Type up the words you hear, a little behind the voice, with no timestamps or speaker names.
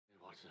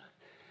Watson.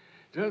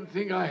 Don't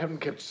think I haven't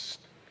kept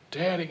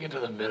staring into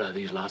the mirror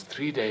these last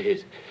 3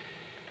 days.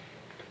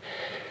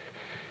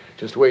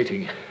 Just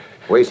waiting.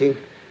 Waiting?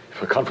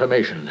 For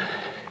confirmation.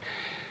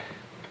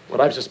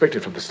 What I've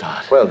suspected from the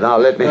start. Well, now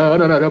let me... No,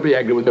 don't be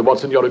angry with me,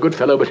 Watson. You're a good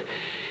fellow, but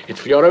it's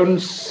for your own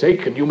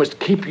sake, and you must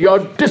keep your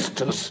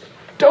distance.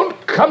 Don't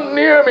come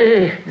near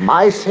me.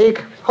 My sake?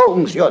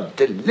 Holmes, you're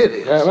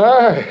delirious. Am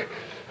I?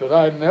 But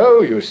I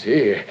know, you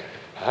see.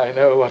 I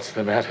know what's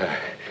the matter.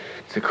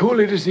 It's a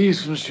coolie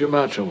disease from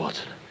Sumatra,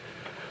 Watson.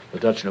 The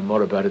Dutch know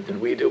more about it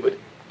than we do, but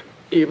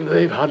even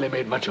they've hardly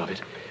made much of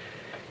it.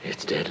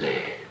 It's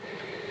deadly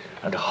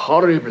and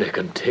horribly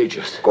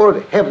contagious.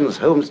 Good heavens,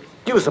 Holmes.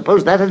 Do you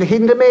suppose that'll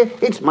hinder me?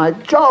 It's my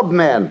job,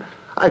 man.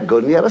 I'd go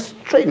near a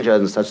stranger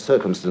in such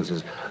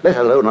circumstances, let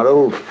alone an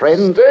old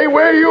friend. Stay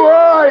where you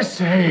are, I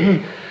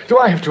say. Do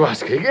I have to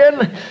ask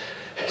again?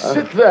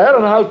 Sit there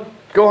and I'll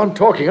go on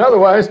talking.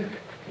 Otherwise,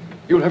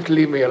 you'll have to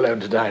leave me alone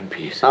to die in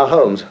peace. Now,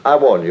 Holmes, I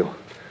warn you.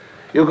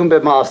 You can be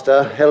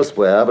master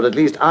elsewhere, but at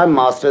least I'm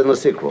master in the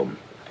sick room.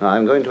 Now,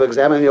 I'm going to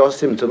examine your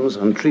symptoms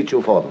and treat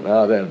you for them.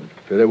 Now then,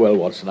 very well,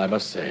 Watson, I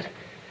must say it.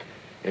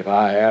 If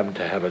I am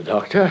to have a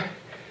doctor,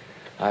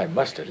 I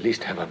must at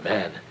least have a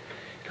man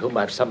in whom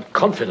I've some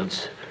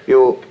confidence.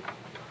 You've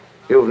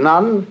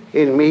none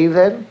in me,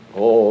 then?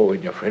 Oh,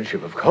 in your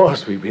friendship, of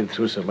course. We've been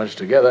through so much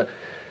together.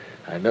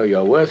 I know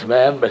your worth,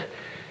 man, but...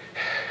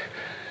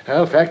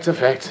 Well, facts are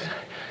facts.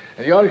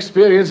 And your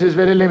experience is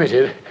very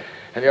limited,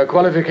 and your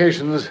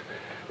qualifications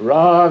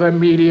rather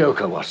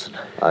mediocre, Watson.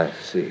 I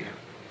see.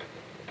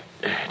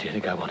 Do you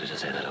think I wanted to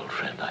say that, old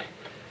friend? I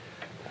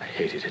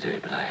hated to do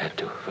it, but I had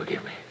to.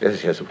 Forgive me.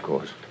 Yes, of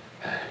course.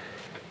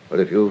 But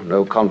if you've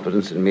no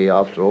confidence in me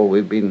after all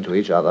we've been to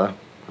each other,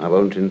 I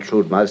won't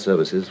intrude my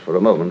services for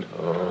a moment.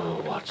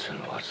 Oh, Watson.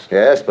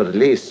 Yes, but at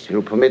least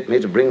you'll permit me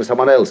to bring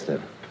someone else,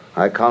 then.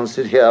 I can't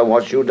sit here and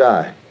watch you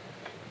die,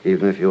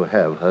 even if you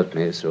have hurt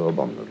me so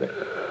abominably.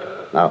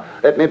 Now,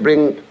 let me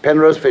bring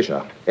Penrose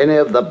Fisher, any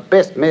of the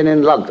best men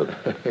in London.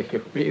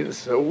 You mean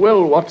so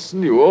well,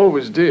 Watson. You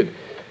always did.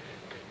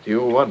 Do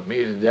you want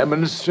me to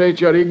demonstrate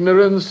your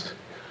ignorance?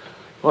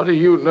 What do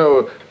you know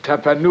of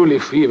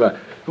Tapanuli fever?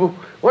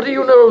 What do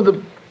you know of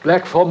the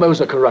Black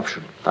Formosa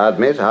corruption? I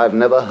admit I've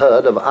never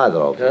heard of either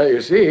of them.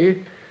 You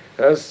see,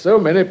 there's so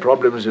many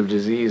problems of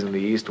disease in the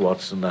East,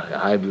 Watson.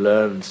 I've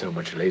learned so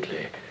much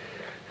lately.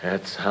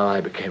 That's how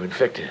I became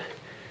infected.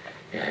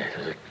 Yeah, it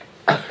was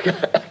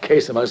a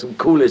case among some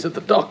coolies at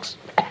the docks.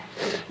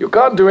 You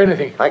can't do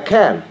anything. I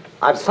can.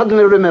 I've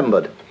suddenly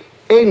remembered.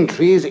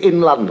 Aintree's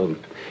in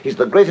London. He's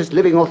the greatest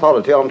living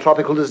authority on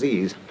tropical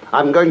disease.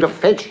 I'm going to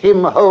fetch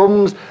him,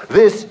 Holmes,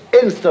 this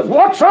instant.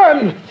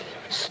 Watson!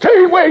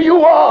 Stay where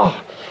you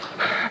are!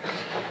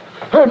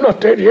 I'm not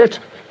dead yet,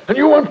 and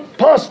you won't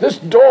pass this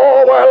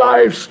door while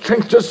I've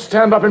strength to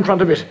stand up in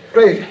front of it.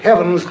 Great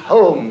heavens,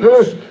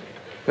 Holmes!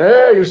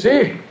 There, you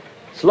see?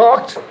 It's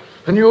locked,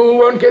 and you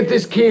won't get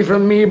this key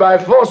from me by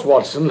force,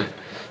 Watson.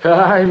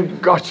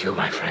 I've got you,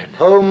 my friend.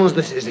 Holmes,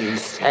 this is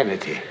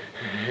insanity.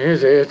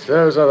 Is it?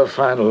 Those are the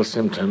final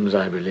symptoms,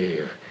 I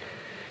believe.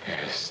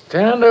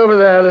 Stand over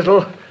there,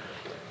 little.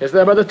 Is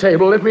there by the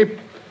table? Let me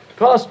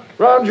pass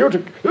round you to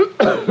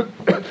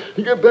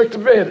get back to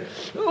bed.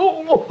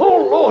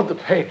 Oh, Lord, the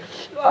pain.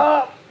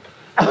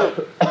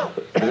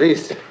 At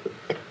least,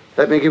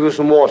 let me give you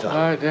some water.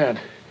 I daren't.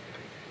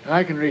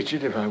 I can reach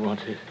it if I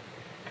want it.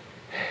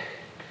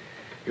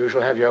 You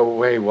shall have your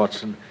way,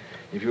 Watson,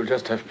 if you'll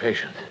just have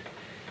patience.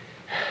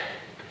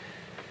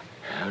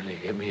 Only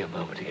give me a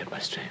moment to get my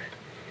strength.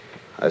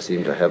 I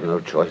seem to have no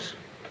choice.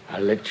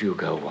 I'll let you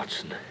go,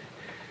 Watson.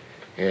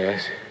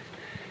 Yes.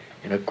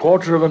 In a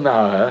quarter of an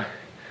hour,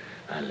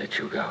 I'll let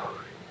you go.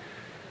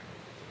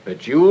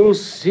 But you'll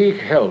seek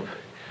help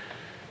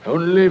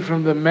only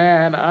from the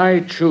man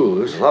I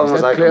choose. Is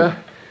that clear?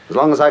 As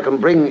long as I can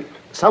bring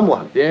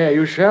someone. Yeah,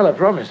 you shall, I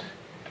promise.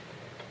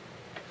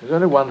 There's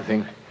only one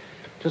thing.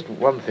 Just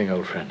one thing,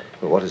 old friend.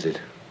 Well, what is it?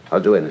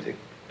 I'll do anything.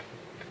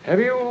 Have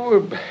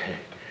you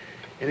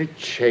any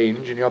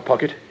change in your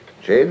pocket?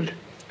 Change?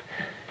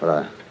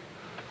 Well,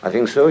 I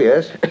think so,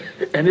 yes.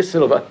 Any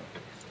silver?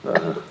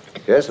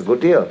 Yes, a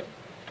good deal.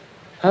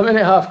 How many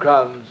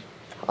half-crowns?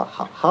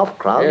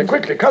 Half-crowns? Yeah,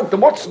 quickly, count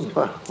them, Watson.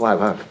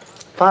 Why,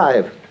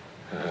 5.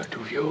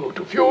 Too few,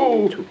 too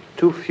few.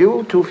 Too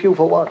few? Too few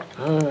for what?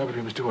 But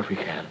we must do what we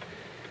can.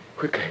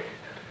 Quickly.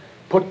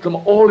 Put them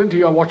all into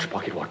your watch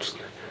pocket, Watson.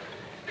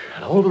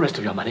 And all the rest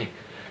of your money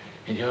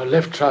in your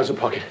left trouser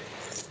pocket.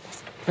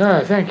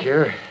 Thank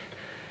you.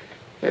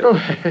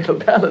 It'll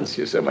balance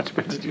you so much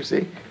better, you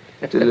see.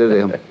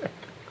 Delirium.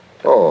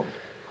 Oh.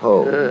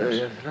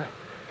 Yes.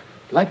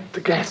 Light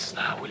the gas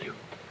now, will you?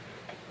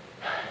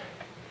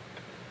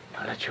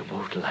 I'll let you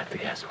move to light the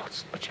gas,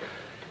 Watson,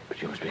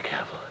 but you must be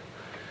careful.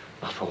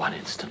 Not for one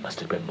instant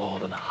must it be more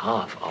than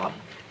half on.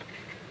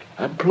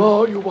 I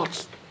implore you,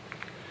 Watson.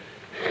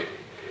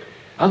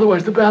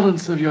 Otherwise the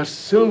balance of your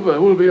silver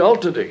will be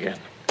altered again.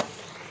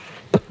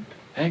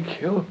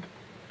 Thank you.